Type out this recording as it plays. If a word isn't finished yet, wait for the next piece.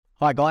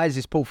Hi guys,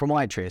 it's Paul from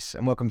iTris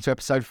and welcome to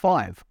episode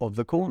 5 of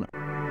The Corner.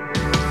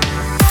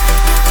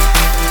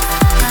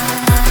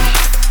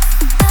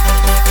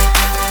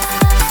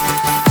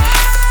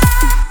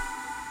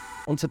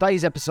 On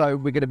today's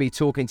episode, we're going to be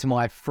talking to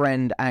my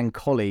friend and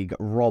colleague,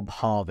 Rob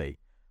Harvey.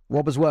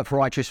 Rob has worked for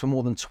iTris for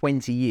more than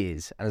 20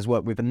 years and has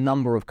worked with a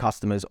number of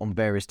customers on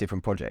various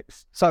different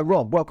projects. So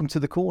Rob, welcome to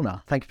The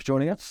Corner. Thank you for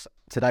joining us.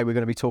 Today we're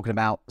going to be talking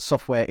about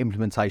software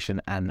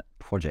implementation and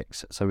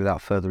projects. So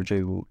without further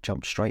ado, we'll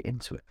jump straight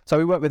into it. So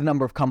we work with a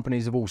number of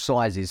companies of all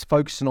sizes,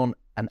 focusing on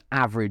an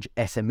average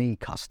SME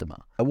customer.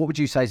 What would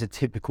you say is a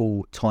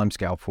typical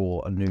timescale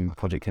for a new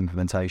project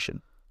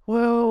implementation?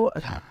 Well,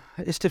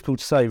 it's difficult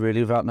to say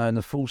really without knowing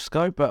the full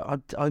scope,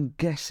 but I'm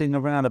guessing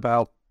around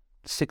about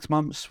 6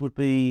 months would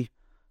be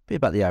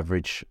about the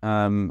average.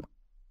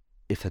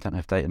 If they don't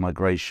have data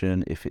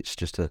migration, if it's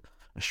just a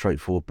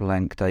straightforward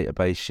blank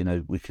database,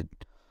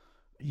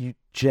 you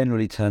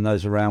generally turn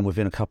those around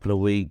within a couple of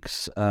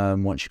weeks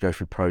once you go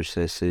through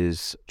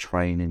processes,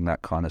 training,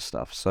 that kind of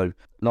stuff. So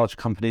large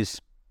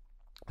companies,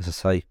 as I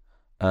say,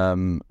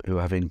 who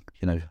are having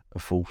a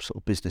full sort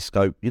of business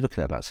scope, you're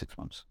looking at about 6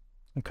 months.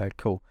 Okay,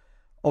 cool.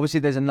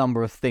 Obviously, there's a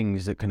number of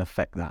things that can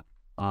affect that.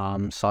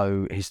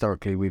 So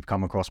historically, we've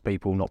come across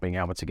people not being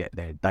able to get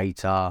their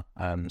data,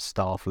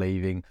 staff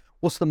leaving.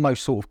 What's the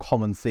most sort of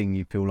common thing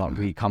you feel like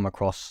we come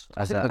across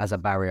as a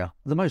barrier?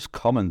 The most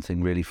common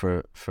thing really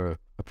for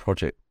a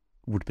project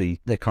would be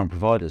their current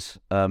providers.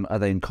 Are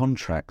they in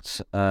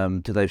contracts?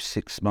 Do they have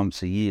 6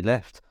 months, a year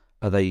left?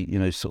 Are they,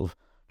 sort of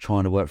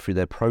trying to work through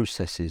their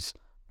processes?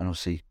 And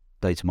obviously,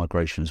 data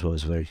migration as well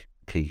is a very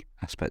key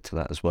aspect to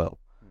that as well.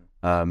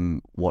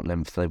 What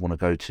length they want to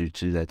go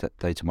to their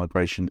data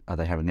migration. Are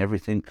they having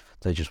everything?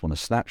 Do they just want a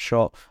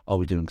snapshot? Are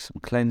we doing some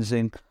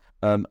cleansing?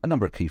 A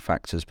number of key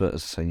factors, but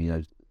as I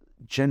say,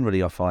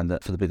 generally I find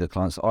that for the bigger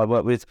clients that I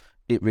work with,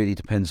 it really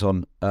depends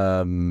on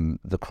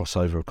the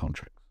crossover of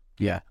contracts.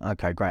 Yeah,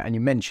 okay, great. And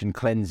you mentioned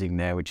cleansing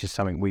there, which is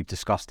something we've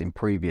discussed in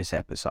previous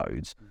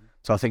episodes. Mm-hmm.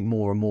 So I think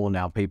more and more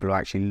now people are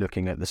actually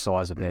looking at the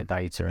size of their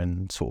data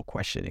and sort of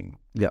questioning,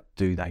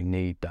 do they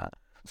need that?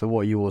 So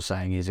what you're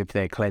saying is if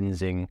they're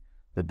cleansing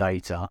the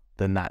data,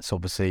 then that's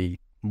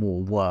obviously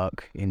more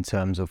work in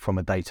terms of from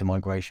a data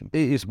migration.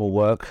 It is more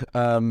work,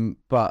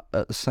 but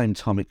at the same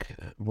time,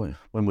 when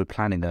we're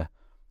planning a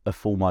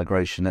full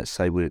migration, let's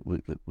say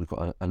we've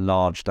got a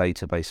large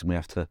database and we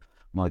have to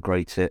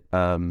migrate it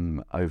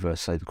over,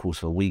 say, the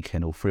course of a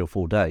weekend or 3 or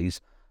 4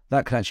 days,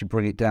 that can actually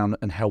bring it down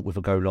and help with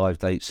a go-live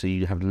date so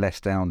you have less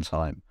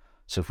downtime.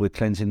 So if we're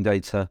cleansing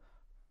data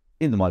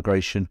in the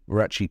migration,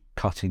 we're actually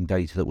cutting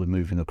data that we're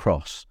moving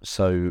across.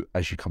 So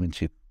as you come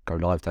into go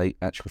live date,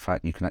 actual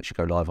fact, you can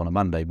actually go live on a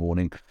Monday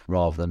morning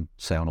rather than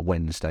say on a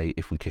Wednesday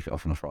if we kick it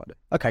off on a Friday.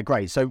 Okay,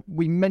 great. So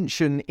we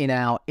mentioned in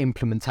our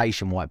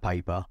implementation white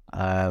paper,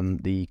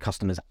 the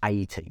customer's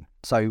A team.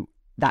 So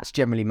that's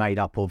generally made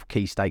up of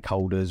key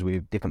stakeholders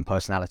with different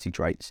personality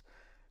traits.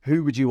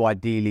 Who would you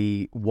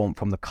ideally want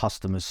from the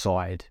customer's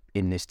side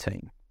in this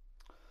team?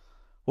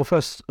 Well,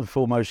 first and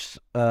foremost,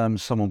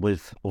 someone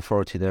with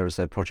authority there as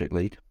their project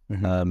lead,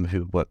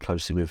 who work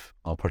closely with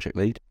our project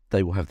lead.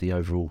 They will have the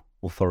overall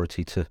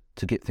authority to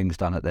get things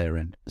done at their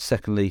end.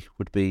 Secondly,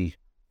 would be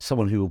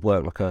someone who would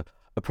work like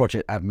a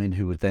project admin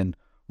who would then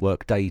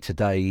work day to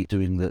day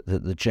doing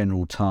the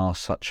general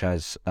tasks such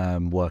as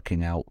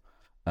working out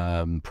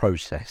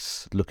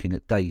process, looking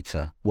at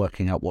data,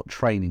 working out what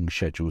training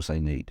schedules they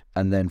need.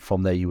 And then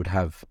from there you would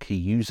have key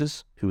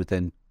users who would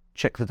then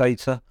check the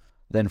data.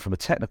 Then from a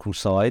technical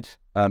side,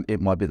 it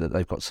might be that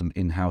they've got some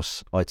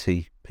in-house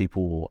IT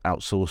people or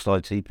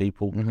outsourced IT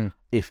people. Mm-hmm.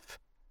 If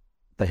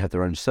they have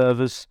their own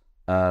servers,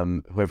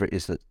 whoever it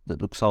is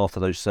that looks after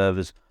those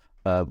servers,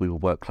 we will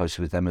work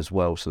closely with them as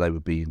well, so they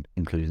would be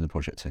included in the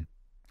project team.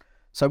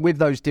 So with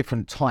those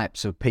different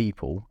types of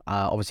people,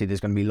 obviously there's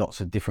going to be lots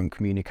of different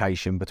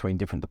communication between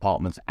different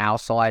departments, our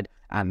side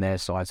and their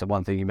side. So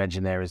one thing you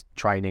mentioned there is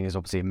training is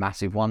obviously a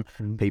massive one,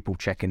 people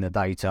checking the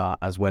data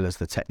as well as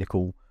the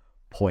technical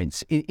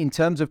points. In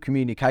terms of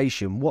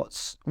communication,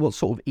 what's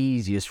sort of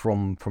easiest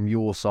from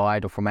your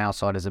side or from our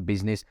side as a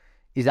business?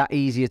 Is that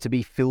easier to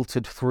be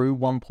filtered through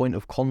one point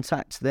of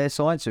contact their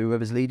side, so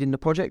whoever's leading the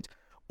project?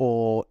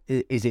 Or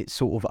is it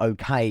sort of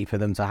okay for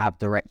them to have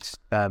direct...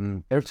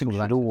 Everything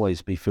should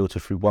always be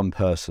filtered through one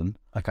person.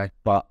 Okay.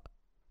 But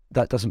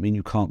that doesn't mean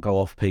you can't go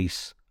off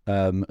piece.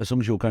 As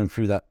long as you're going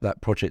through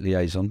that project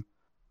liaison,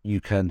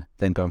 you can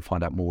then go and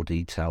find out more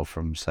detail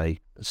from, say,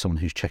 someone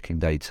who's checking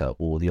data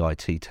or the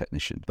IT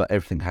technician. But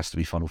everything has to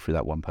be funneled through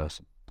that one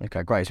person.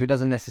 Okay, great. So it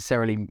doesn't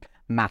necessarily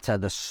matter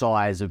the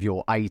size of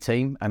your A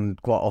team, and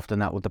quite often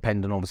that will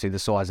depend on obviously the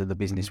size of the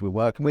business we're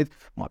working with.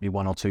 Might be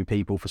 1 or 2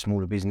 people for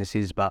smaller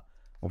businesses, but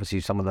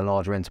obviously some of the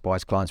larger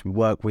enterprise clients we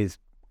work with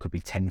could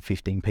be 10,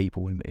 15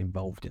 people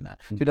involved in that.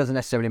 So it doesn't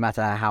necessarily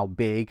matter how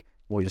big.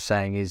 What you're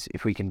saying is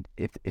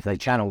if they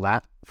channel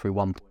that through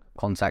one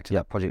contact to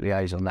that project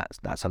liaison,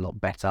 that's a lot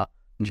better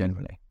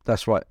generally.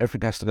 That's right.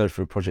 Everything has to go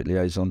through a project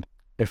liaison.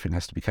 Everything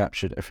has to be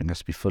captured. Everything has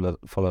to be followed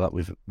up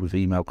with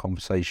email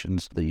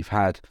conversations that you've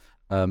had.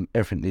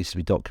 Everything needs to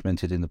be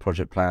documented in the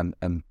project plan,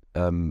 and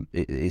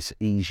it's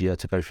easier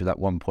to go through that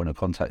one point of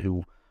contact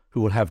who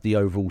will have the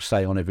overall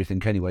say on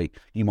everything anyway.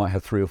 You might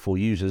have 3 or 4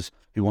 users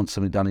who want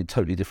something done in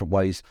totally different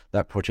ways.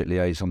 That project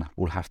liaison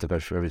will have to go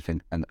through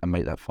everything and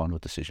make that final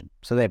decision.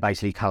 So they're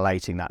basically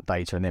collating that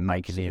data and then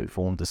making the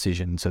informed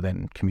decision to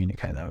then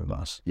communicate that with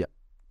us. Yeah.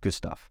 Good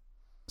stuff.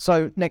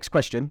 So next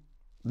question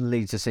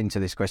leads us into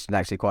this question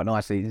actually quite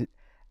nicely.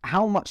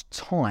 How much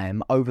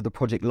time over the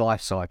project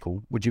life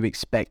cycle would you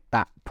expect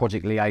that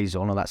project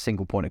liaison or that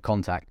single point of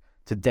contact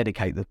to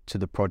dedicate to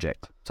the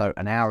project? So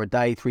an hour a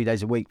day, 3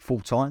 days a week,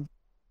 full time?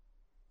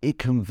 It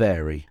can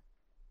vary.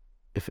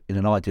 If in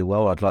an ideal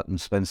world, I'd like them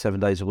to spend 7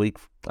 days a week,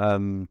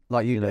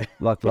 like you do,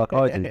 like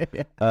I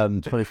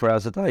do, 24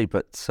 hours a day.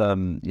 But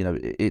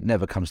it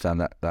never comes down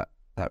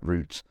that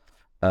route,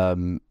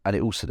 and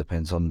it also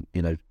depends on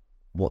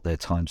what their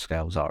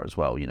timescales are as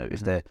well.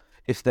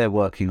 If they're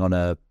working on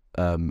a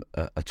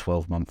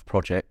 12-month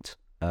project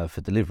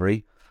for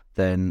delivery,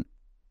 then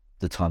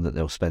the time that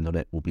they'll spend on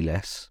it will be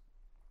less.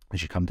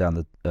 As you come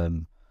down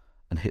and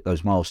hit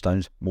those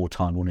milestones, more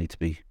time will need to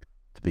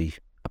be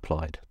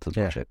applied to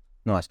the project.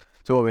 Nice.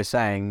 So what we're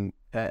saying,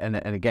 and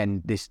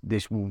again, this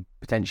will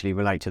potentially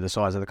relate to the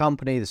size of the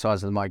company, the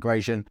size of the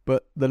migration,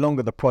 but the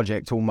longer the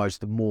project,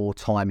 almost the more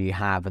time you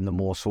have and the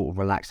more sort of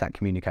relaxed that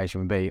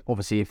communication will be.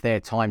 Obviously, if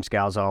their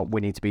timescales are, we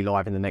need to be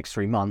live in the next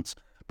 3 months,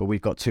 but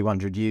we've got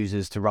 200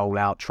 users to roll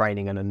out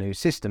training and a new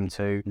system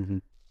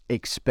to,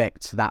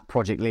 expect that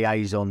project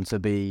liaison to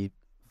be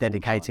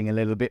dedicating a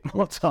little bit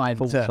more time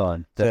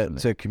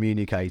to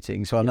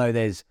communicating. So I know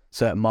there's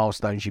certain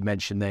milestones you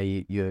mentioned there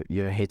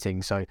you're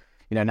hitting. So,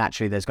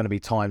 naturally there's going to be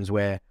times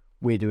where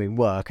we're doing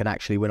work and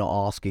actually we're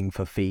not asking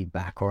for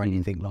feedback or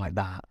anything like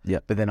that. Yeah.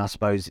 But then I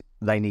suppose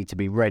they need to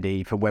be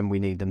ready for when we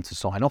need them to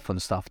sign off on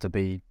stuff to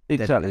be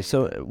Exactly.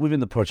 So within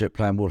the project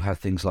plan, we'll have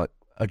things like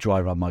a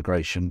dry run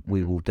migration.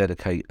 We will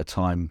dedicate a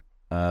time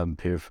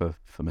period for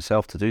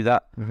myself to do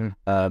that,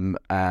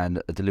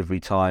 and a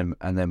delivery time.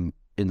 And then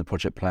in the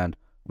project plan,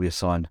 we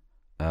assign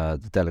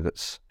the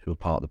delegates who are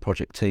part of the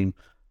project team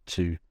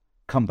to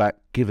come back,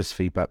 give us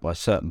feedback by a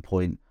certain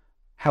point.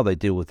 How they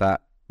deal with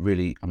that,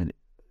 really,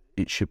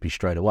 it should be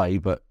straight away,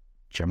 but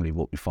generally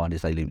what we find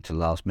is they leave it to the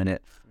last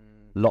minute.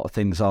 A lot of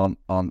things aren't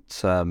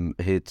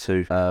adhered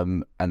to,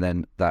 and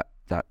then that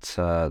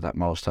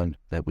milestone,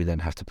 that we then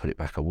have to put it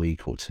back a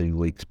week or 2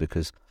 weeks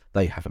because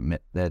they haven't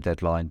met their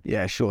deadline.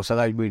 Yeah, sure. So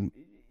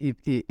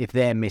if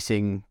they're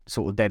missing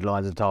sort of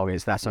deadlines and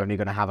targets, that's only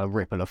going to have a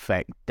ripple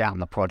effect down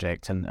the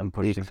project and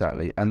push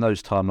exactly. And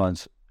those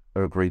timelines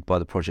are agreed by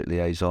the project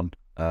liaison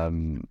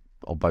on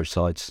both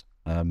sides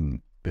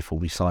before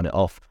we sign it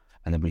off,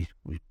 and then we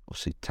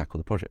obviously tackle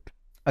the project.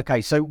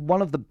 Okay, so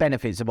one of the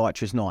benefits of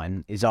ITRIS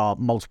 9 is our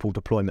multiple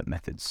deployment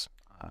methods,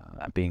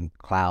 being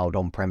cloud,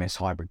 on-premise,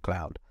 hybrid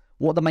cloud.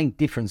 What are the main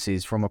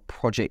differences from a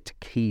project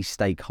key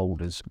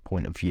stakeholder's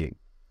point of view?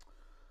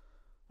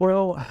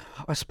 Well,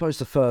 I suppose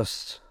the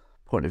first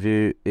point of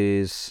view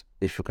is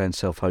if you're going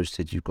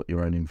self-hosted, you've got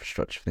your own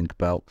infrastructure to think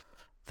about.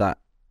 That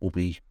will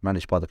be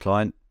managed by the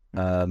client.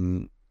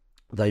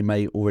 They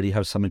may already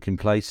have something in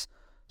place,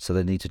 so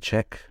they need to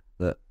check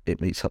that it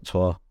meets up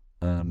to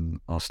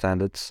our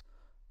standards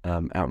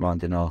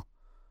outlined in our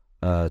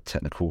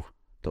technical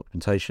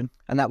documentation.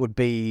 And that would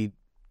be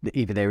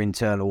either their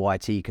internal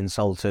IT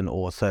consultant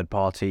or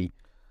third-party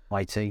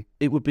IT?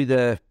 It would be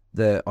their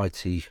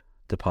IT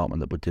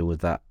department that would deal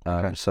with that.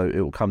 Okay. So it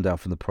will come down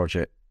from the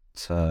project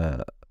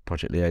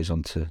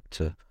liaison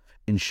to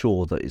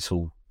ensure that it's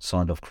all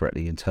signed off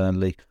correctly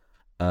internally.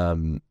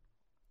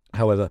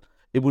 However,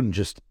 it wouldn't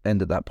just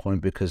end at that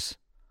point, because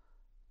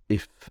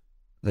if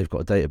they've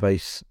got a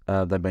database,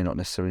 they may not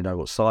necessarily know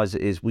what size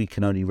it is. We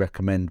can only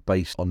recommend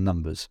based on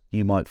numbers.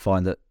 You might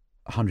find that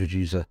a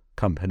 100-user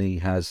company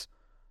has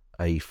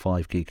a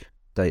 5 gig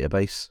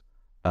database.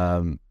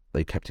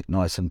 They kept it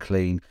nice and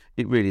clean.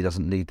 It really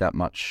doesn't need that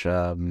much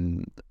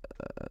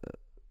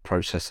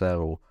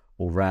processor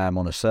or RAM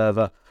on a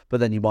server. But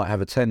then you might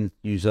have a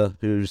 10-user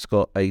who's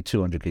got a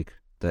 200 gig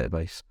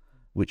database,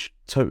 which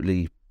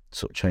totally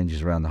sort of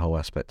changes around the whole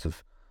aspect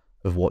of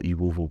what you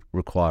will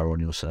require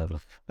on your server.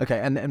 Okay,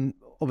 and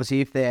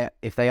obviously if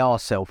they are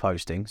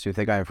self-hosting, so if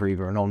they're going for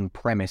either an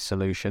on-premise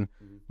solution,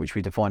 which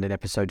we defined in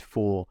episode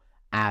 4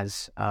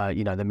 as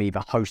them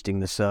either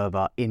hosting the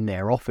server in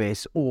their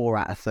office or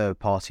at a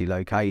third-party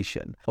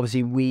location,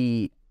 obviously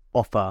we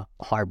offer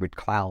hybrid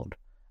cloud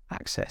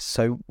access.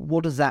 So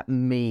what does that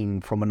mean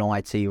from an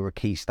IT or a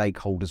key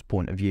stakeholder's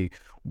point of view?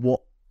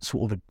 What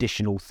sort of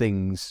additional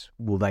things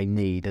will they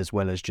need as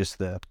well as just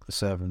the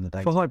server and the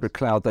data? For hybrid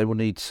cloud, they will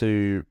need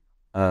to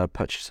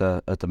purchase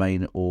a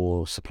domain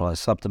or supply a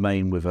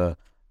subdomain with a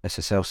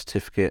SSL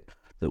certificate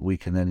that we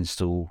can then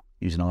install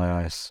using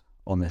IIS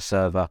on their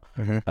server,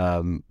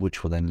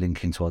 which will then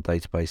link into our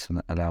database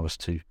and allow us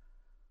to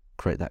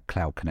create that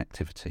cloud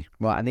connectivity.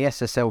 Right, and the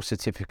SSL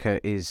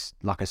certificate is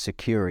like a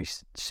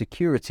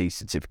security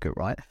certificate,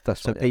 right?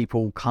 That's so right.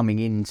 People coming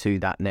into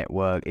that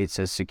network, it's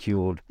a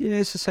secured. Yeah,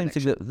 it's the same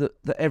thing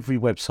that every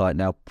website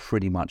now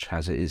pretty much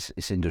has.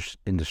 It's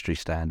industry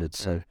standard.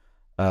 So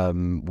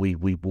we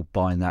will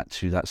bind that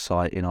to that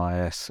site in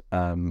IIS,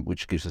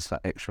 which gives us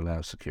that extra layer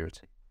of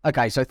security.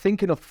 Okay, so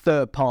thinking of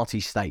third-party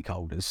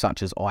stakeholders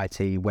such as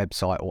IT,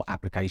 website or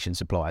application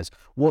suppliers,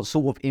 what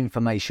sort of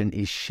information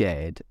is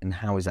shared and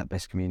how is that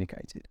best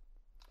communicated?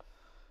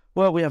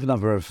 Well, we have a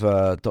number of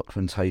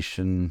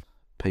documentation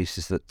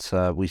pieces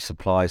that we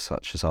supply,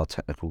 such as our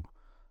technical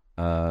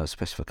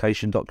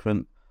specification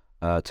document,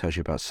 tells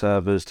you about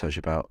servers, tells you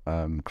about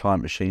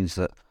client machines,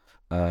 that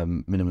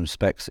minimum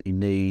specs that you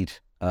need.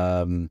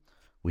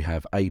 We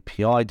have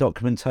API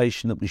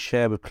documentation that we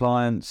share with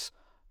clients,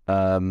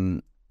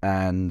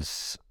 and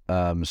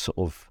sort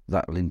of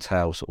that will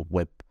entail sort of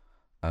web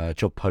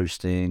job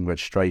posting,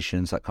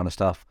 registrations, that kind of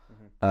stuff.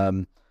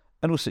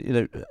 And also,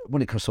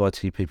 when it comes to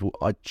IT people,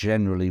 I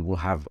generally will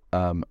have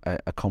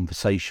a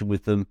conversation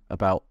with them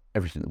about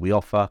everything that we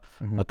offer.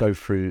 I go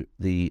through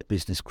the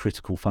business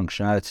critical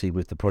functionality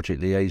with the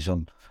project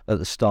liaison at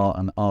the start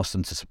and ask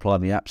them to supply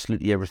me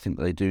absolutely everything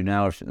that they do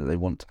now, everything that they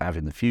want to have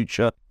in the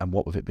future. And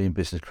what with it being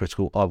business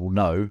critical, I will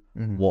know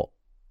what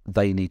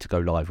they need to go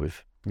live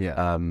with.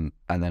 And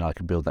then I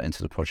can build that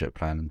into the project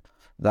plan.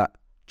 That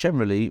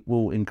generally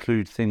will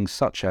include things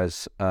such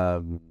as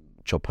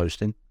job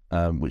posting,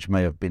 which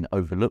may have been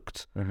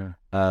overlooked,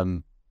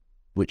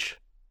 which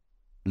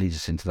leads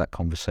us into that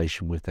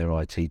conversation with their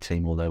IT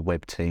team or their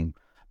web team.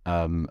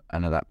 And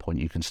at that point,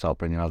 you can start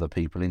bringing other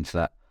people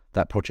into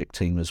that project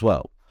team as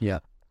well.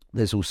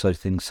 There's also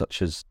things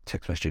such as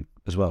text messaging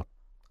as well.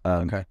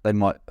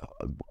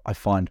 I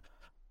find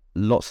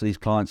lots of these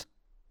clients,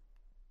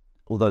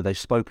 although they've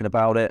spoken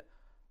about it,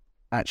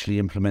 actually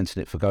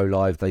implementing it for go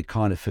live, they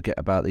kind of forget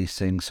about these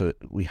things. So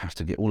we have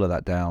to get all of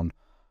that down,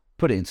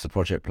 put it into the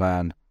project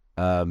plan,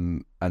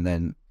 and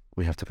then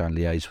we have to go and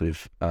liaise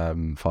with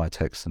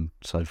Firetext and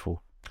so forth.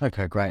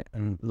 Okay, great.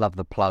 And love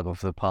the plug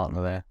of the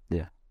partner there.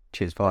 Yeah.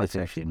 Cheers,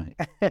 Firetext.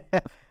 Mate.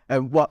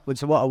 And what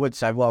I would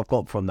say, what I've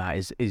got from that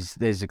is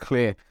there's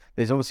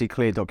obviously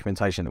clear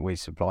documentation that we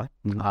supply,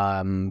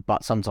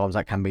 but sometimes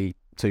that can be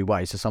two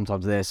ways. So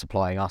sometimes they're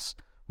supplying us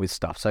with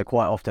stuff. So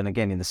quite often,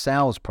 again, in the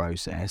sales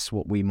process,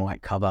 what we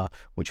might cover,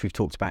 which we've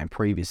talked about in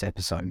previous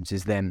episodes,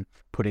 is them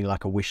putting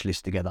like a wish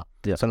list together.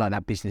 So like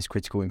that business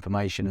critical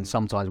information. And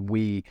sometimes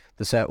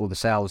the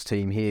sales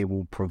team here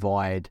will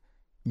provide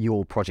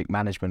your project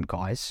management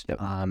guys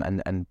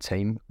and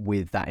team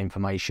with that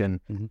information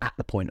at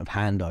the point of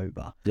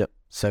handover.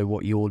 So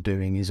what you're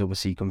doing is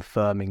obviously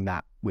confirming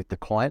that with the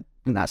client,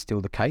 and that's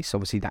still the case.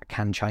 Obviously that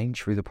can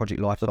change through the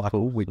project life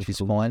cycle, which is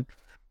fine.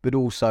 But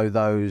also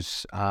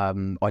those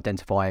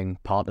identifying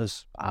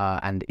partners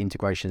and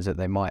integrations that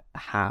they might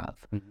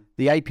have.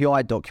 The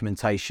API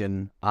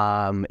documentation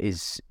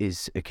is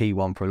a key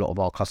one for a lot of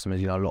our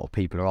customers. A lot of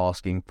people are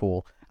asking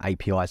for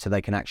APIs so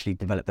they can actually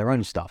develop their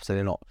own stuff, so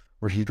they're not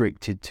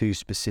restricted to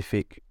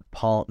specific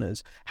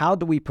partners. How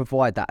do we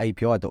provide that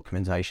API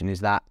documentation?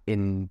 Is that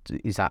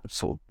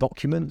sort of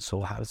documents,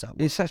 or how does that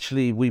work? It's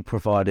actually, we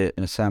provide it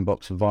in a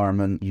sandbox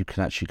environment. You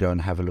can actually go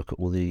and have a look at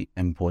all the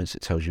endpoints.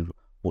 It tells you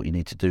what you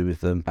need to do with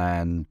them,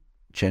 and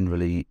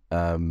generally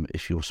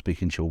if you're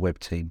speaking to your web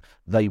team,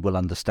 they will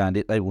understand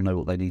it, they will know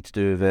what they need to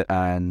do with it,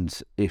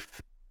 and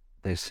if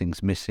there's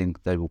things missing,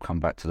 they will come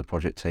back to the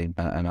project team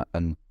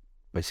and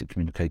basically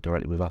communicate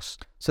directly with us.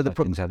 So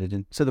things added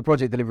in. So the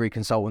project delivery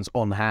consultant's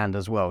on hand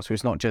as well, so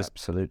it's not just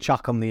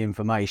chuck on the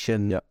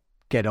information,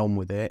 get on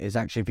with it. It's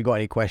actually, if you've got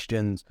any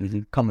questions,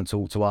 come and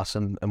talk to us,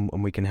 and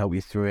we can help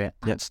you through it,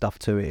 add stuff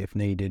to it if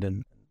needed.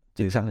 And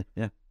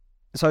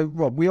So,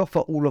 Rob, we offer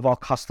all of our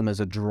customers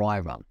a dry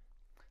run.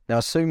 Now,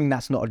 assuming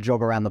that's not a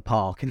jog around the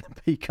park in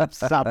the peak of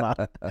summer,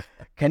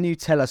 can you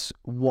tell us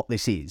what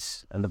this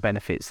is and the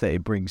benefits that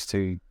it brings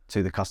to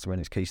the customer and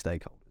its key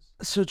stakeholders?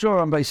 So, dry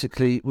run,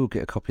 basically, we'll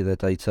get a copy of their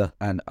data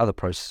and other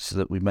processes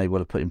that we may well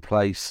have put in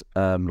place,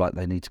 like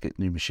they need to get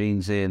new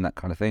machines in, that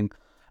kind of thing.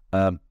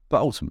 But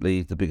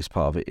ultimately, the biggest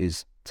part of it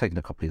is taking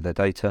a copy of their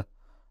data,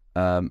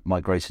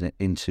 migrating it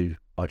into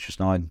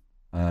ITRIS-9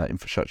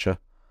 infrastructure,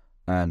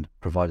 and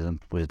providing them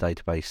with a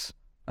database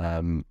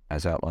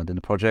as outlined in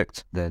the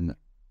project. Then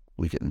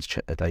we get them to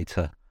check their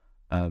data,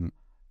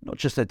 not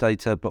just their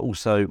data, but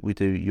also we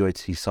do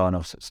UAT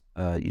sign-offs,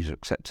 user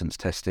acceptance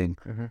testing,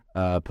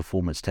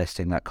 performance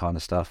testing, that kind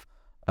of stuff,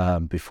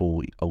 before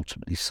we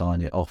ultimately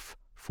sign it off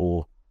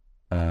for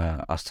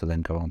us to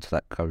then go on to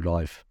that go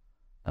live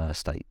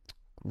state.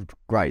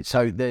 Great.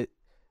 So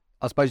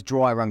I suppose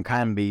dry run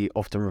can be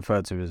often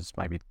referred to as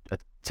maybe a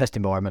test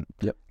environment,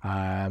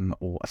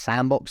 or a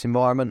sandbox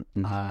environment.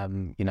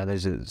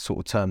 Those are sort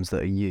of terms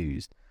that are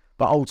used.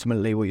 But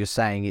ultimately, what you're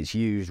saying, it's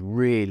used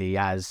really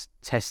as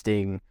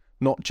testing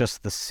not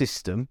just the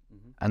system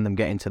and them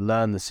getting to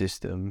learn the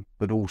system,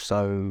 but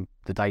also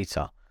the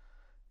data.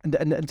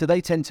 And do they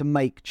tend to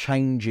make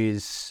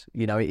changes?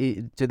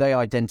 Do they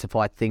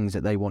identify things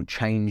that they want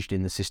changed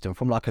in the system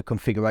from like a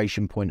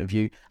configuration point of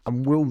view?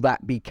 And will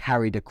that be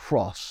carried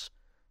across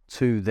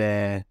to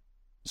their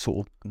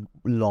sort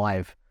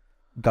of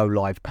go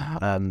live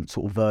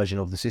sort of version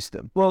of the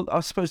system? Well, I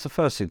suppose the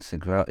first thing to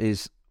think about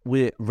is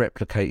we're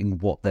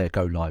replicating what their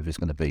go live is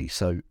going to be.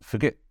 So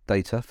forget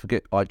data,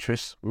 forget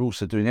ITRIS. We're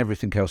also doing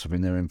everything else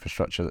within their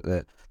infrastructure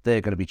that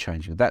they're going to be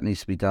changing. That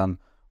needs to be done.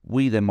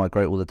 We then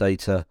migrate all the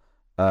data,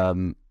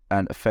 and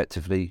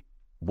effectively,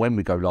 when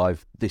we go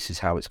live, this is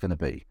how it's going to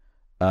be.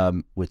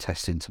 We're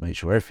testing to make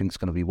sure everything's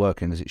going to be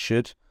working as it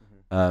should.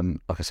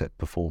 Like I said,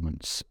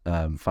 performance,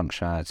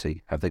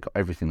 functionality, have they got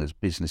everything that's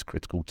business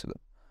critical to them?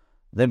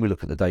 Then we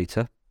look at the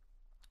data,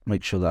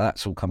 make sure that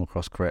that's all come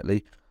across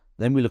correctly.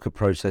 Then we look at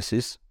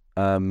processes.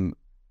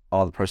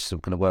 Are the processes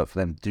going to work for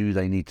them? Do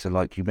they need to,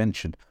 like you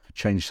mentioned,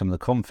 change some of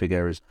the config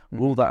areas?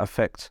 Will that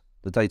affect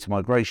the data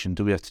migration?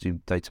 Do we have to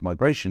do data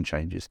migration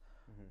changes?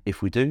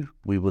 If we do,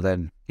 we will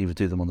then either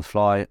do them on the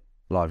fly,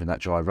 live in that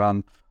dry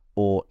run,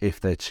 or if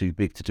they're too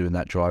big to do in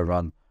that dry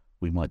run,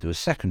 we might do a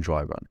second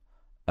dry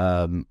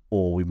run,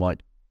 or we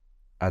might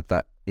add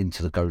that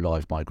into the go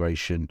live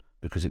migration,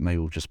 because it may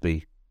all just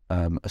be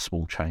a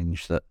small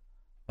change that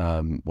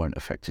won't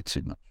affect it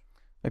too much.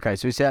 Okay,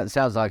 so it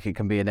sounds like it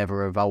can be an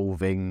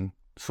ever-evolving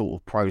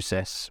sort of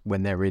process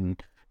when they're in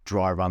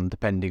dry run,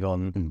 depending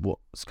on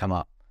what's come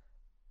up.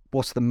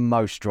 What's the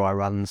most dry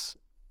runs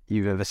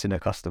you've ever seen a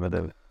customer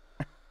do?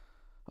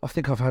 I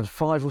think I've had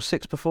 5 or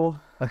 6 before.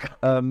 Okay.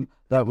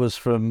 That was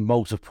from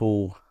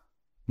multiple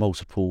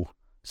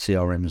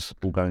CRMs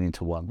all going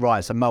into one.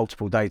 Right, so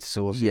multiple data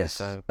sources. Yes,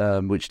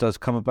 So. which does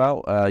come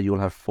about. You'll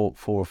have four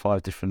or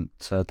five different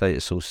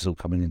data sources all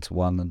coming into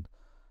one, and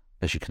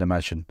as you can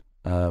imagine,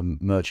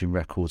 merging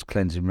records,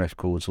 cleansing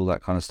records, all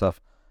that kind of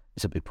stuff.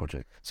 It's a big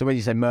project. So when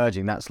you say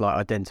merging, that's like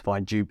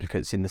identifying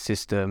duplicates in the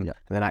system, and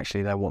then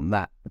actually they want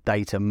that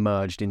data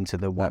merged into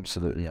the one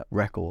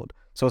record.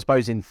 So I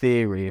suppose in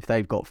theory, if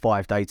they've got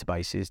 5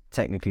 databases,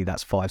 technically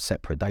that's 5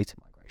 separate data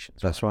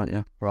migrations. That's right,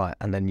 yeah. Right,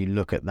 and then you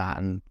look at that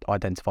and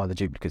identify the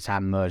duplicates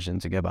and merge them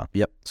together.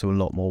 Yep. So a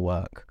lot more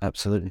work.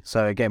 Absolutely.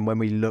 So again, when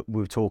we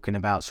were talking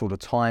about sort of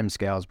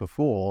timescales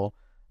before,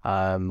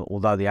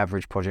 although the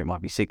average project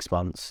might be 6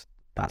 months,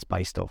 that's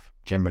based off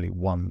generally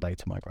one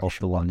data migration. Off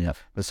the one, yeah.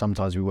 But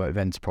sometimes we work with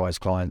enterprise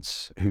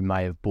clients who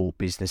may have bought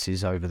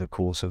businesses over the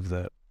course of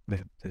the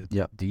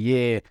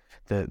year,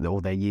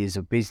 or their years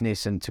of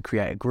business, and to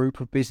create a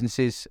group of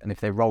businesses. And if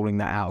they're rolling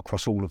that out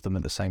across all of them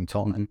at the same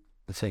time,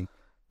 the thing.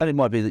 And it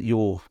might be that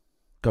you'll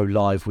go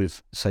live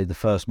with, say, the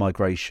first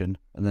migration,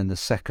 and then the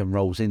second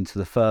rolls into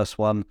the first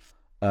one.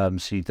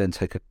 So you then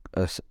take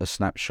a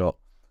snapshot.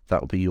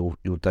 That will be your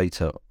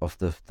data of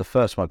the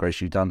first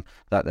migration you've done.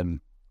 That then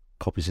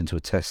copies into a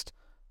test,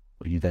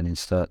 where you then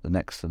insert the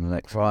next and the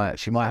next. Right,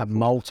 she might have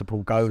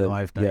multiple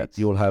go-live dates.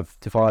 Yeah, you'll have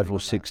 5 or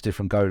 6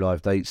 different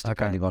go-live dates,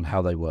 depending on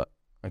how they work.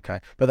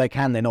 Okay, but they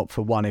can then opt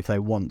for one if they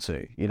want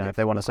to. You know, if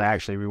they want to say,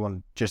 actually, we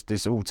want just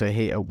this all to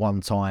hit at one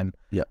time.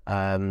 Yeah.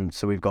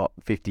 So we've got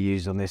 50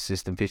 users on this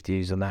system, 50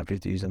 users on that,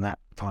 50 users on that,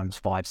 times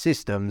 5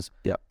 systems.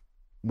 Yeah.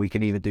 We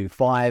can either do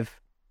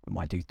 5, we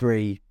might do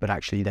 3, but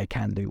actually they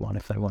can do one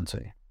if they want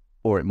to.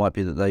 Or it might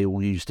be that they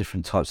all use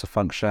different types of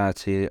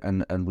functionality,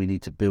 and we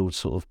need to build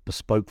sort of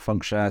bespoke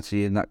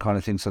functionality and that kind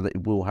of thing, so that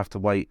it will have to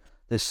wait.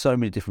 There's so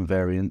many different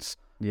variants,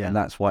 and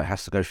that's why it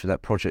has to go through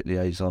that project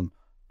liaison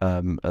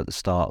at the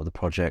start of the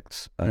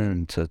project,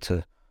 and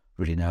to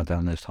really nail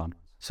down those timelines.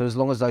 So as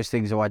long as those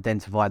things are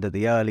identified at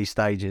the early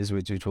stages,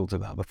 which we talked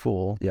about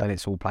before, then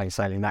it's all plain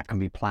sailing. That can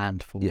be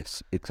planned for.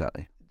 Yes,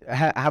 exactly.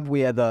 Have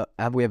we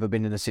ever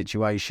been in a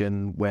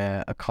situation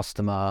where a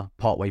customer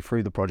partway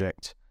through the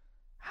project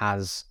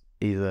has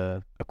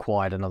either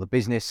acquired another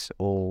business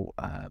or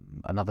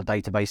another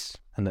database,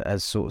 and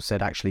has sort of said,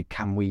 actually,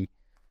 can we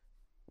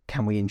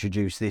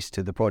introduce this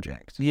to the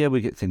project? Yeah,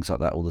 we get things like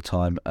that all the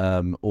time.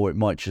 Or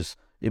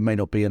it may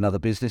not be another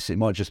business. It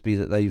might just be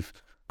that they've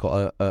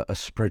got a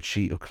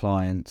spreadsheet of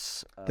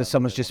clients that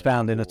someone's just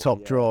found in a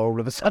top drawer. All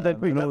of a sudden,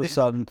 we've got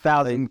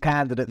 1,000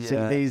 candidates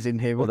CVs in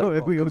here.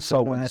 We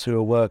consultants who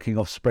are working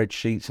off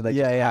spreadsheets, and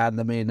they hand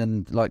them in,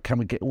 and like, can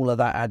we get all of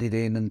that added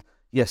in? And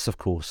yes, of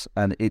course,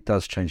 and it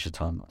does change the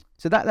timeline.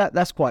 So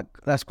that's quite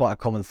a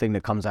common thing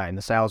that comes out in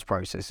the sales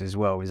process as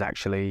well. Is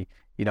actually,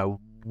 you know,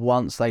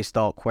 once they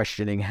start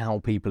questioning how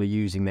people are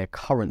using their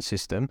current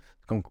system,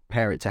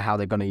 compare it to how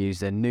they're going to use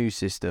their new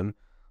system,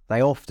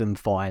 they often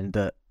find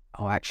that,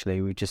 oh,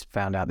 actually, we just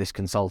found out this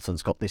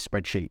consultant's got this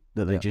spreadsheet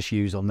that they just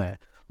use on their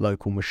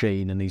local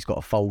machine, and he's got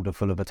a folder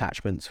full of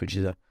attachments, which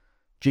is a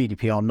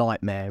GDPR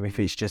nightmare if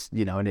it's just,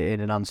 you know, in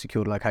an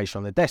unsecured location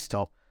on the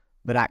desktop.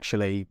 But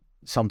actually,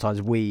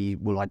 sometimes we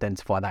will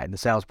identify that in the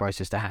sales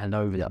process to hand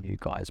over to you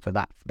guys, but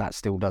that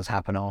still does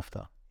happen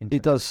after.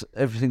 It does.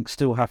 Everything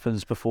still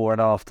happens before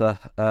and after.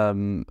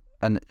 And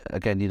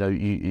again, you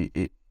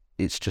know,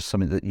 it's just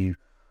something that you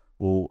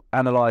will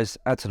analyse,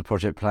 add to the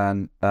project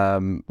plan,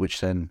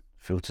 which then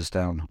filters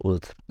down all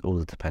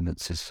the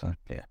dependencies. So.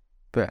 Yeah.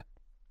 But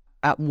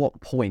at what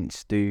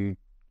points do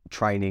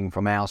training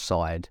from our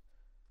side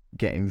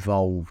get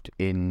involved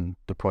in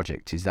the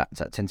project? Does that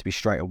tend to be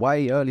straight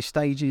away, early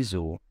stages,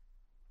 or?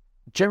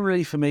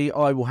 Generally, for me,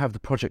 I will have the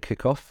project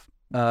kick off,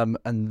 and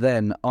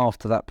then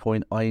after that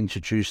point, I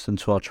introduce them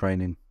to our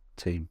training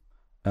team.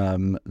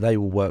 They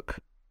will work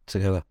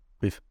together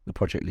with the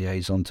project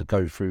liaison to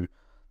go through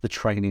the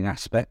training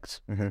aspect.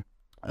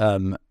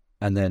 Mm-hmm.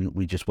 and then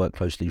we just work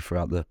closely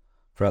throughout the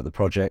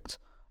project.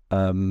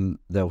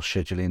 They'll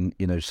schedule in,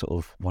 sort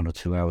of 1 or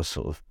 2 hours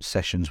sort of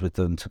sessions with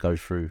them to go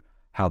through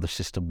how the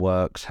system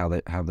works, how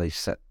they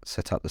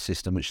set up the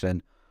system, which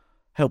then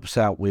helps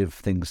out with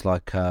things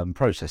like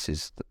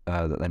processes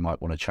that they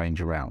might want to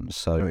change around.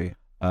 So,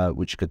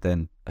 which could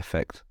then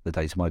affect the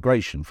data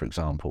migration, for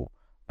example.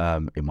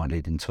 It might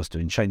lead into us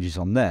doing changes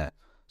on there.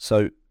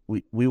 So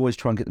we always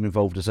try and get them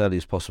involved as early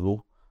as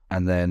possible.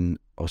 And then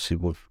obviously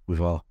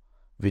with our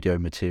video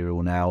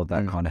material now,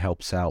 that kind of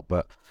helps out.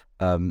 But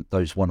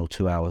those 1 or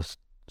 2 hours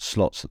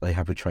slots that they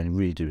have with training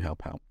really do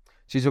help out.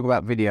 So you talk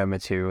about video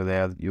material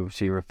there. You're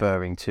obviously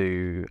referring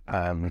to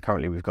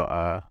currently we've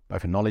got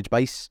both a knowledge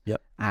base,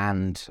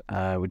 and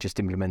we're just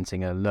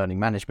implementing a learning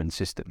management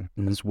system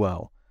as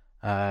well.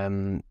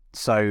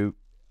 So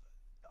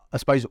I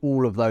suppose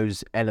all of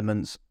those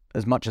elements,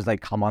 as much as they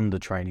come under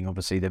training,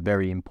 obviously they're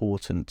very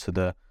important to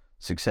the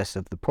success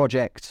of the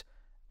project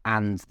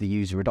and the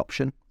user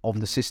adoption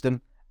of the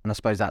system. And I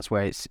suppose that's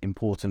where it's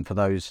important for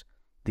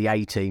the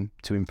A team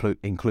to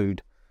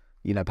include,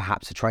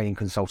 perhaps a training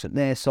consultant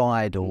their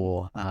side,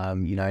 or,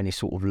 any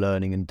sort of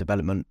learning and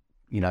development,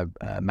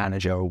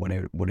 manager or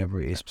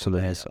whatever it is on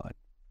their side.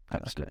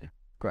 Absolutely.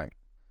 Great.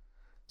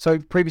 So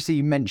previously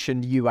you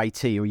mentioned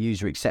UAT, or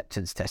user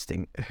acceptance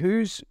testing.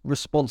 Whose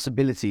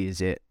responsibility is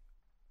it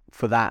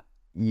for that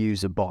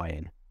user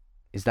buy-in?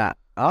 Is that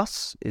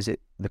us? Is it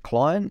the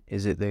client?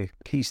 Is it the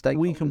key stakeholders?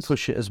 We can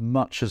push it as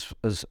much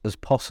as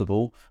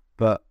possible,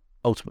 but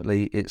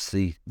ultimately it's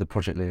the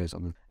project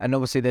liaison. And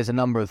obviously there's a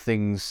number of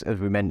things, as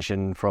we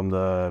mentioned, from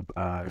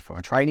from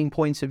a training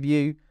point of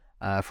view,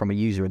 from a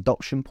user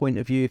adoption point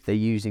of view, if they're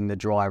using the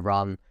dry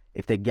run,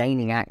 if they're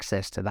gaining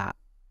access to that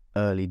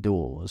early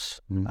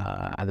doors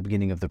at the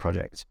beginning of the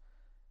project.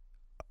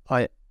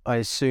 I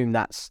assume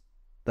that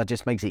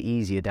just makes it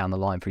easier down the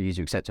line for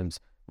user acceptance,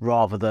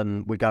 rather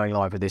than we're going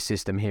live with this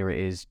system, here it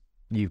is,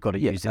 you've got to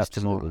use this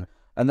tomorrow.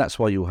 And that's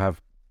why you'll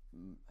have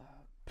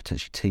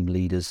potentially team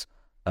leaders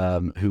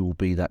who will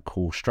be that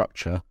core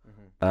structure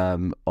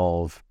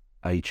of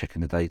A,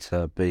 checking the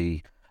data,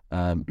 B,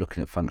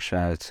 looking at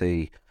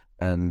functionality,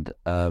 and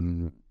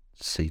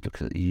C,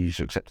 looking at the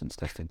user acceptance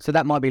testing. So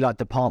that might be like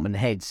department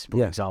heads,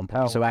 for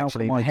example. So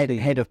actually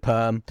head of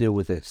perm deal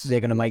with this. They're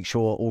going to make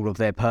sure all of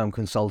their perm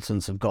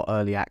consultants have got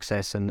early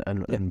access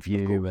and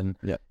view. And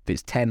if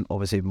it's temp,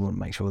 obviously we want to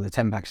make sure the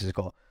temp access has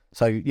got.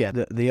 So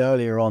the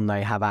earlier on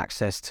they have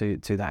access to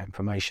that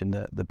information,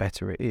 the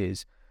better it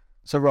is.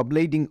 So Rob,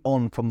 leading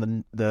on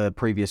from the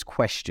previous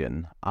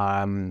question,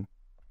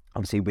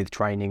 obviously with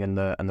training and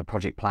the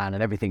project plan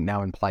and everything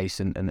now in place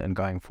and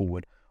going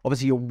forward,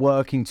 obviously you're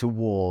working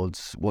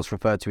towards what's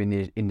referred to in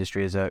the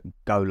industry as a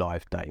go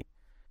live date.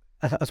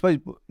 I suppose,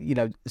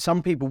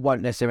 some people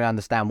won't necessarily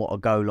understand what a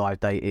go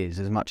live date is,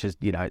 as much as,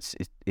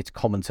 it's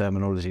common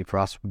terminology for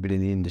us. We've been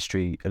in the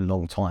industry a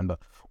long time, but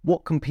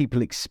what can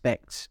people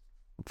expect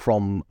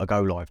from a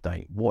go live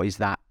date? What is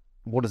that?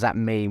 What does that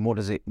mean? What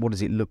does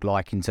it look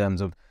like in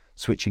terms of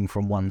switching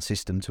from one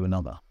system to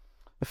another?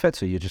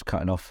 Effectively, you're just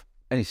cutting off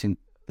anything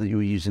that you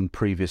were using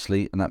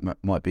previously, and that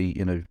might be,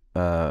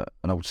 an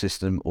old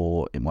system,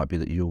 or it might be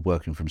that you're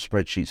working from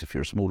spreadsheets if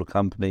you're a smaller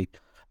company,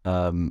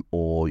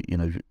 or,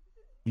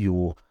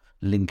 you're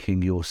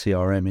linking your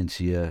CRM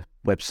into your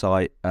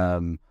website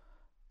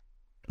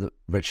that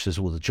registers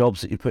all the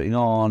jobs that you're putting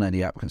on,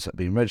 any applicants that are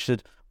being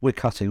registered. We're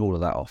cutting all of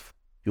that off.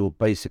 You're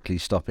basically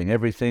stopping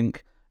everything,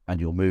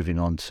 and you're moving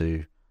on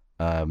to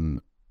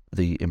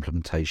the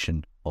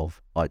implementation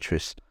of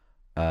ITRIS,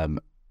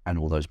 and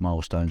all those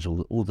milestones,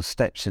 all the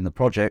steps in the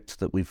project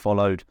that we've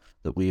followed,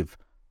 that we've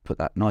put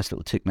that nice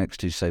little tick next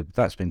to, say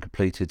that's been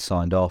completed,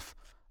 signed off,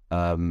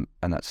 and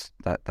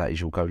that is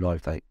your go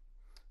live date.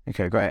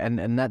 Okay, great.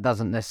 And that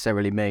doesn't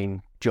necessarily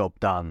mean job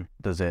done,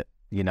 does it?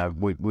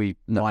 We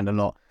find a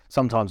lot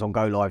sometimes on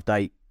go live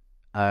date.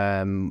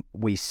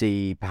 We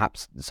see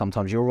perhaps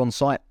sometimes you're on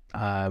site.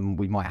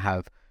 We might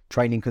have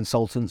training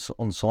consultants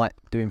on site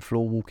doing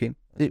floor walking.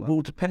 It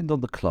will depend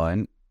on the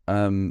client.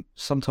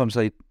 Sometimes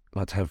they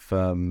like to have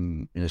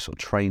sort of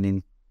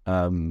training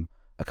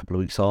a couple of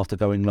weeks after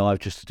going live,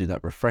 just to do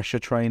that refresher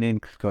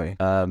training. Got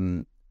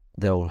you.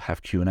 They'll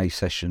have Q&A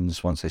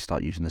sessions once they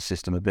start using the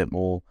system a bit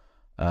more.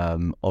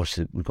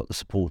 Obviously, we've got the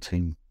support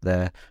team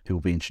there who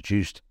will be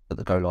introduced at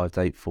the go live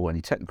date for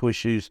any technical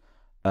issues.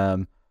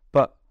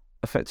 But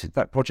effectively,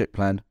 that project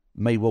plan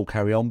may well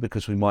carry on,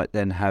 because we might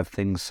then have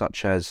things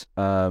such as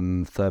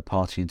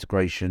third-party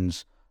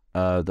integrations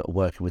that are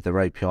working with their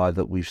API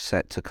that we've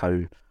set to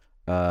go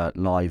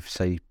live,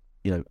 say,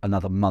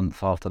 another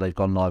month after they've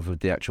gone live with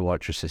the actual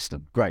ITRIS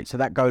system. Great. So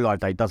that go live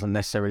date doesn't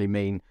necessarily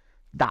mean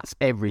that's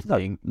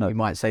everything. No. We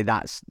might say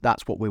that's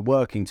what we're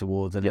working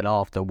towards, and then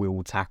after we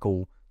will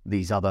tackle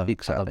these other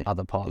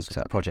parts of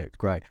the project.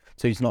 Great.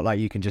 So it's not like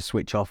you can just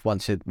switch off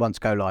once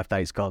go live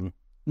date's gone.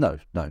 No,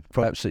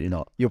 absolutely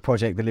not. Your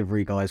project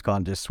delivery guys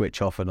can't just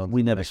switch off and on.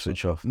 We never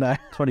switch off. No.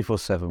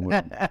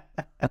 24/7.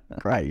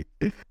 Great.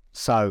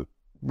 So,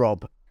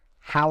 Rob,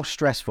 how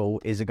stressful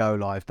is a go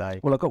live day?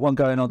 Well, I've got one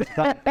going on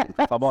today,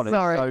 if I'm honest.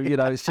 Sorry.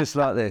 So, it's just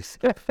like this.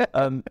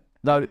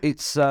 No, it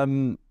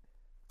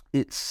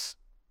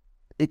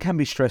can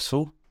be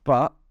stressful,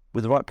 but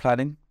with the right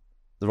planning,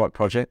 the right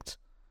project,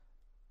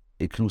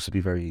 it can also be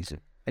very easy.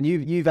 And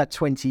you've had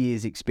 20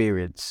 years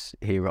experience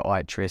here at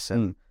Itris,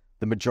 and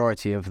the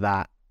majority of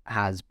that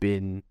has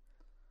been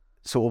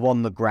sort of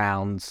on the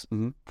ground,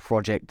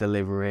 project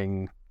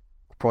delivering,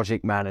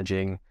 project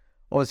managing.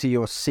 Obviously,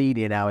 you're a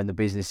senior now in the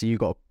business, so you've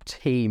got a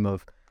team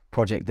of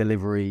project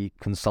delivery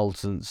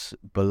consultants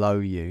below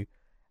you.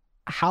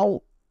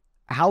 How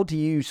do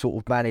you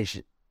sort of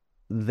manage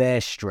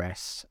their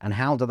stress, and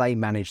how do they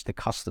manage the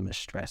customer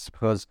stress?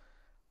 Because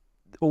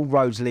all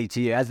roads lead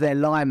to you as their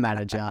line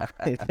manager.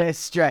 If they're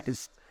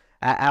stressed,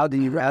 how do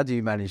you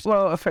manage that?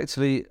 Well,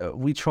 effectively,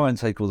 we try and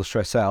take all the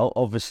stress out,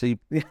 obviously,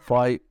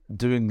 by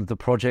doing the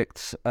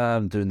projects,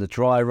 doing the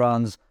dry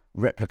runs,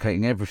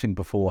 replicating everything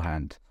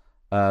beforehand,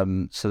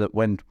 so that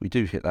when we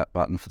do hit that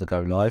button for the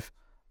go live,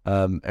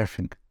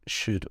 everything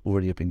should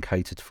already have been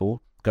catered for.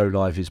 Go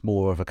live is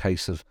more of a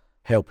case of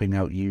helping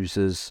out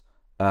users,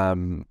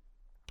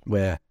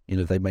 where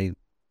they may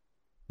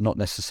not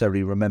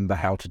necessarily remember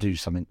how to do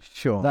something.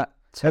 Sure.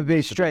 It'd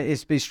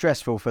be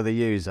stressful for the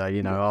user,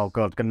 oh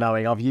God,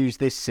 knowing I've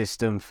used this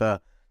system for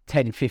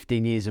 10,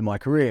 15 years of my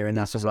career, and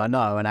that's all I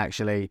know. And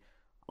actually,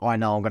 I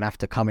know I'm going to have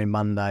to come in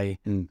Monday.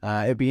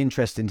 It'd be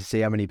interesting to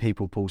see how many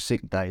people pull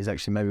sick days.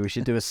 Actually, maybe we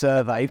should do a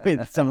survey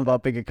with some of our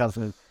bigger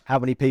customers. How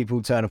many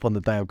people turn up on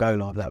the day of go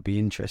live? That'd be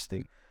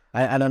interesting.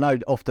 And I know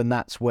often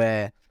that's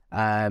where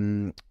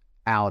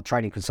our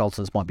training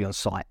consultants might be on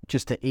site,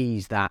 just to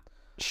ease that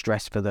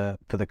stress for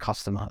the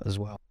customer as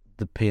well.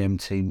 The PM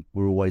team,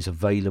 we're always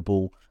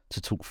available to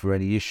talk through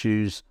any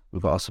issues.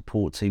 We've got our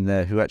support team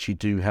there who actually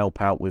do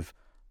help out with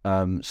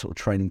sort of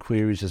training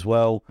queries as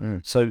well.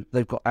 So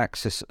they've got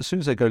access as soon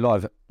as they go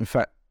live. In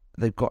fact,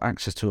 they've got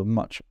access to a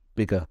much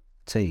bigger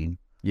team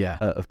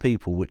of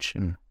people, which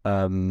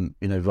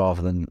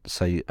rather than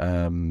say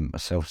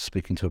myself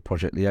speaking to a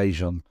project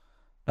liaison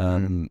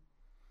and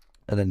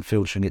then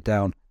filtering it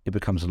down, it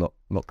becomes a lot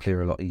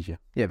clearer, a lot easier.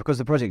 Yeah, because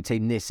the project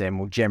team this end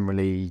will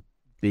generally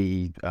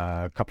be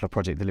a couple of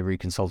project delivery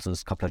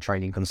consultants, a couple of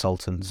training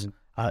consultants,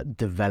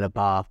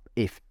 developer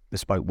if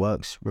bespoke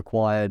work's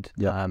required,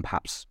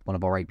 perhaps one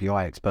of our API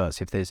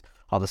experts if there's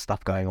other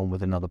stuff going on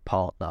with another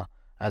partner.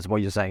 As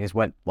what you're saying is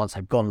once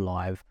they've gone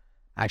live,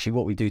 actually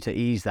what we do to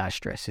ease that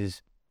stress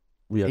is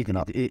we open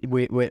up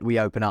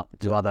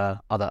to other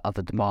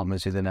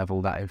departments who then have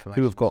all that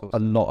information. Who have got a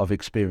lot of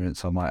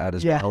experience, I might add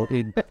as well.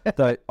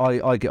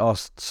 I get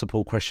asked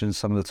support questions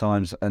some of the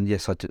times, and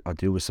yes, I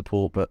deal with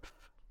support, but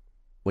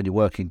when you're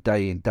working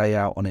day in, day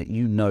out on it,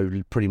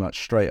 pretty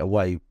much straight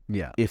away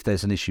if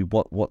there's an issue,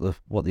 what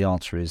the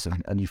answer is,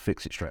 and you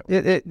fix it straight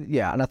away.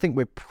 And I think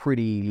we're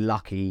pretty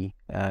lucky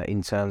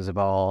in terms of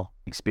our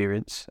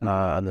experience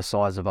and the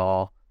size of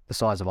our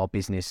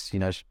business,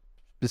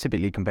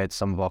 specifically compared to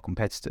some of our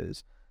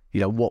competitors.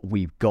 What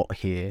we've got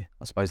here,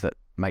 I suppose that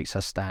makes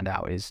us stand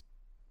out is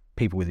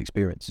people with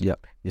experience.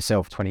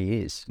 Yourself, 20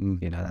 years.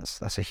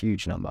 That's a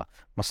huge number.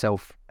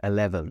 Myself,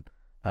 11.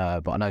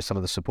 But I know some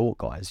of the support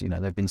guys,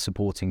 they've been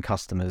supporting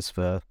customers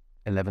for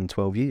 11,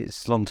 12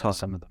 years. Long time.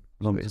 Some of them.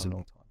 It is a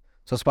long time.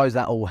 So I suppose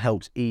that all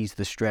helps ease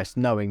the stress,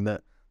 knowing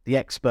that the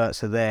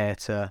experts are there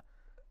to...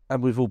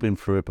 And we've all been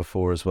through it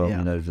before as well,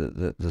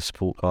 the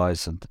support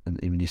guys and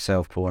even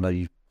yourself, Paul. I know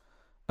you've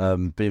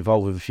been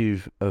involved with a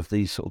few of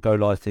these sort of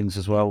go-live things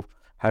as well,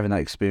 having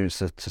that experience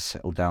to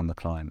settle down the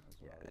client.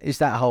 It's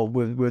that whole...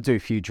 We'll do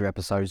future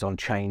episodes on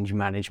change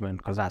management,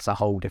 because that's a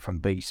whole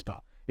different beast,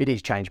 but... It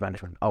is change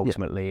management.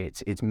 Ultimately,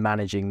 it's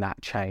managing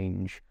that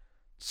change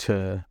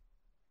to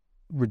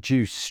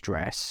reduce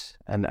stress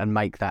and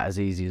make that as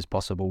easy as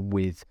possible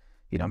with,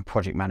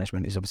 project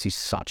management is obviously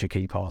such a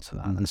key part of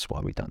that. And that's why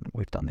we've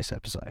done this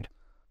episode.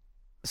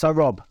 So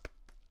Rob,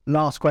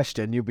 last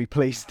question, you'll be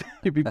pleased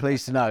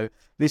to know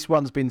this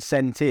one's been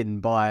sent in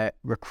by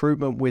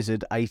Recruitment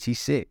Wizard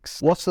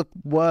 86. What's the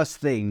worst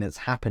thing that's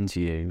happened to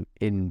you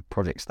in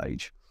project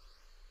stage?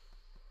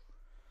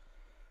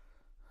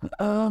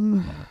 I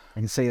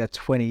can see that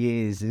 20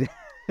 years.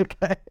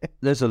 Okay.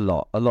 There's a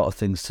lot of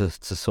things to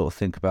sort of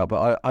think about,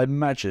 but I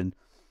imagine,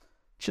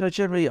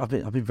 generally I've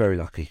been very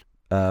lucky.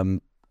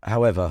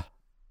 However,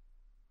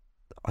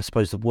 I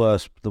suppose the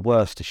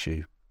worst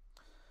issue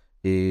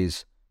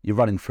is you're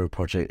running through a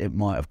project. It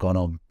might have gone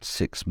on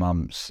 6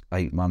 months,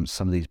 8 months.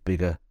 Some of these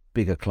bigger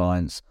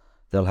clients,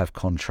 they'll have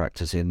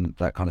contractors in,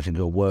 that kind of thing,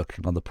 who are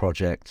working on the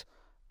project.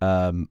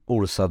 All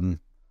of a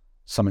sudden,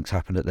 something's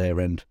happened at their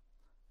end.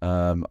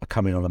 I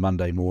come in on a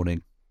Monday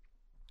morning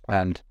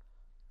and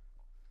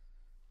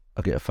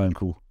I get a phone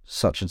call,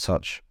 such and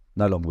such,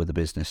 no longer with the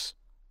business,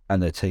 and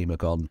their team are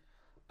gone.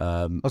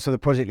 So the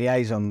project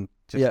liaison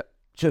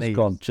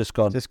just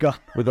gone.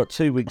 We've got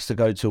 2 weeks to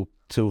go till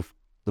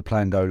the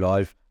plan go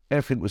live.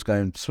 Everything was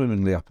going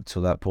swimmingly up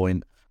until that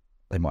point.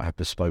 They might have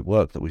bespoke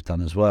work that we've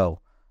done as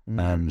well.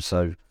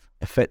 So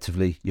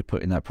effectively, you're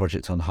putting that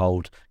project on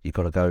hold. You've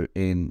got to go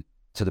in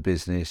to the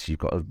business. You've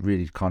got to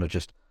really kind of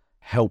just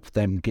help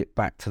them get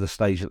back to the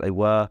stage that they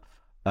were,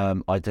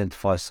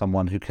 identify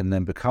someone who can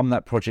then become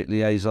that project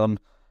liaison,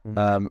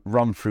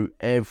 run through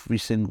every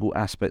single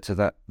aspect of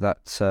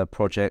that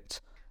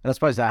project. And I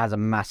suppose that has a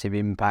massive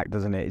impact,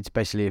 doesn't it?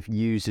 Especially if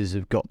users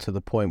have got to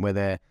the point where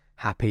they're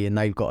happy and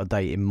they've got a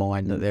date in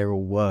mind that they're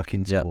all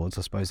working towards.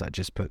 I suppose that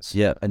just puts...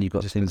 Yeah, and you've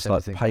got things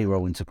like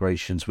payroll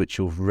integrations, which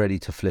you're ready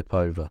to flip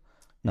over.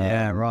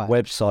 Right.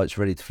 Websites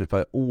ready to flip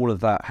over. All of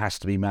that has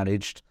to be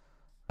managed.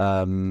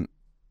 And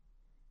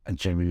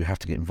generally you have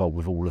to get involved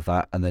with all of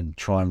that and then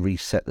try and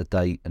reset the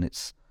date, and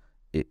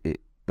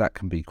that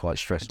can be quite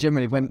stressful.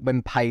 Generally,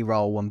 when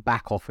payroll and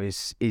back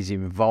office is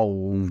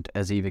involved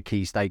as either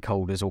key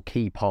stakeholders or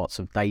key parts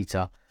of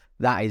data,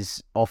 that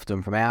is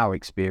often, from our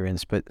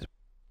experience, but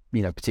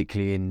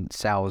particularly in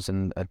sales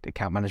and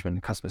account management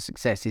and customer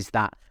success, is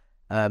that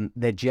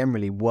they're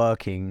generally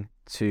working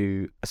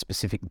to a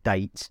specific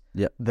date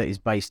that is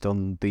based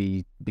on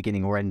the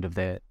beginning or end of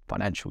their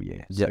financial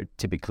year. So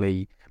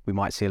typically, we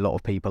might see a lot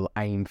of people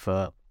aim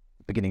for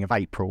beginning of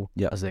April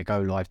as their go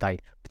live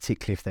date,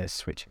 particularly if they're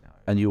switching out.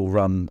 And you'll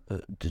run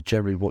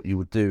generally what you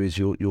would do is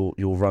you'll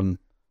run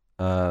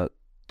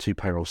two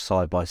payrolls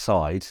side by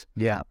side,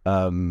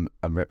 and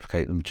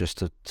replicate them just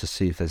to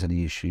see if there's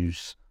any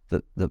issues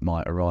that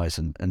might arise,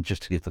 and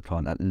just to give the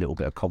client that little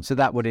bit of confidence. So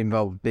that would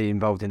be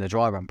involved in the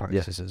dry run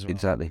process as well.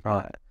 Exactly.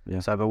 Right. Yeah.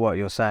 So, but what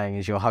you're saying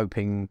is you're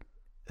hoping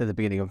at the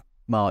beginning of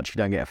March you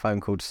don't get a phone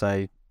call to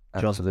say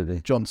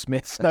John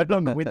Smith's no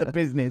longer with the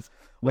business.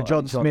 Well,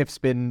 John Smith's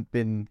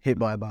been hit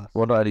by a bus.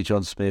 Well, not only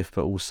John Smith,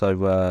 but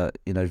also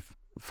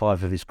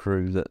 5 of his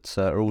crew that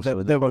are also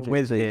in the project.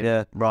 With him.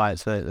 Yeah. Right.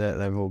 So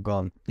they're all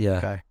gone. Yeah.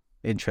 Okay.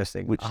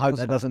 Interesting. Which I hope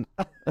that doesn't.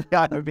 I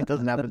hope it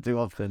doesn't happen too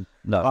often.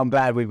 No. I'm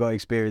glad we've got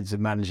experience of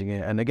managing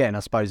it. And again, I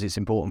suppose it's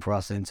important for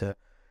us then to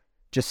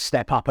just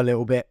step up a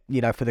little bit,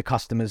 for the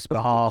customer's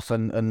behalf,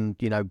 and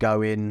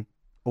go in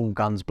all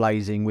guns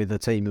blazing with a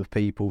team of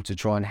people to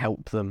try and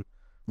help them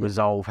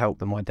resolve, help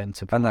them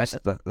identify. And that's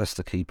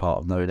the key part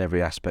of knowing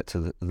every aspect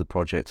of the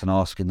project and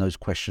asking those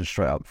questions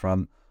straight up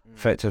front.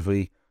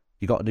 Effectively,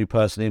 you got a new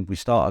person in, we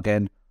start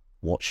again.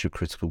 What's your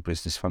critical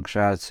business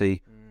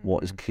functionality?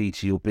 What is key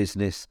to your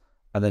business?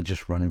 And then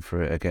just running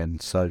through it again.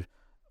 So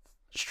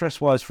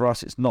stress-wise for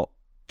us, it's not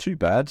too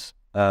bad,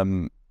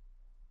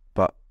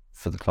 but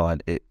for the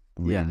client, it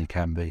really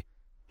can be.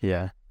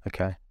 Yeah.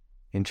 Okay.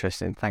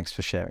 Interesting. Thanks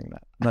for sharing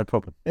that. No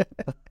problem.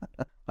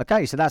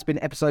 Okay, so that's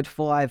been episode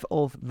 5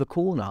 of The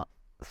Corner.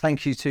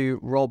 Thank you to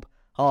Rob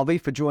Harvey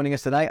for joining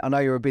us today. I know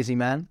you're a busy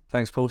man.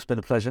 Thanks, Paul. It's been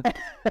a pleasure.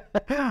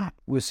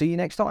 We'll see you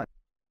next time.